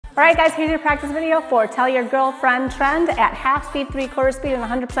Alright guys, here's your practice video for Tell Your Girlfriend Trend at half speed, 3/4 speed, and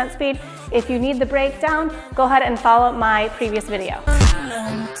 100% speed. If you need the breakdown, go ahead and follow my previous video.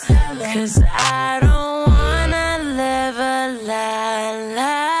 'Cause I don't wanna live a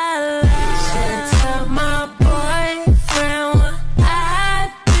lie. Should tell my boyfriend what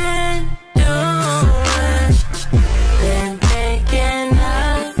I've been doing. Been thinking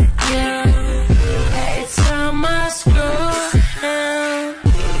of you. Every time I screw down.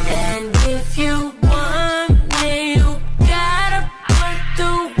 And if you want me, you gotta put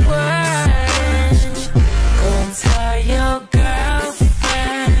the word in. Go tell your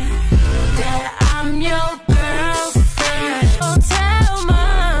girlfriend that I'm your girlfriend. Go tell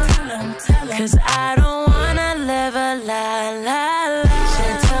mom, 'cause I don't wanna live a lie.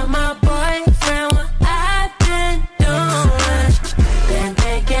 Should tell my boyfriend what I've been doing. Been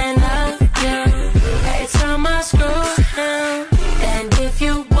thinking of you. Every time I screw down. And if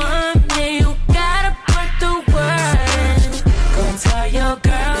you want me, you gotta put the word in. Go tell your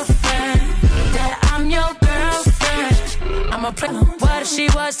girlfriend that I'm your girlfriend. I'ma play what if she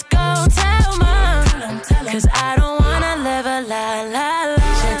was to go tell mom, 'cause I don't wanna live a lie.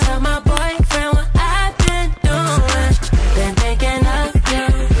 Should tell my boyfriend what I've been doing. Been thinking of you.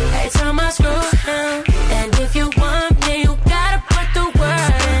 Every time I screw down. And if you want me, you gotta put the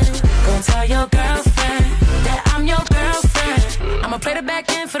word in. Go tell your girlfriend that I'm your girlfriend. I'ma play the back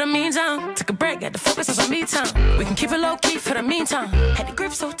end for the meantime. Took a break, had to focus on some me time. We can keep it low key for the meantime. Had the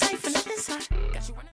grip so tight from the inside.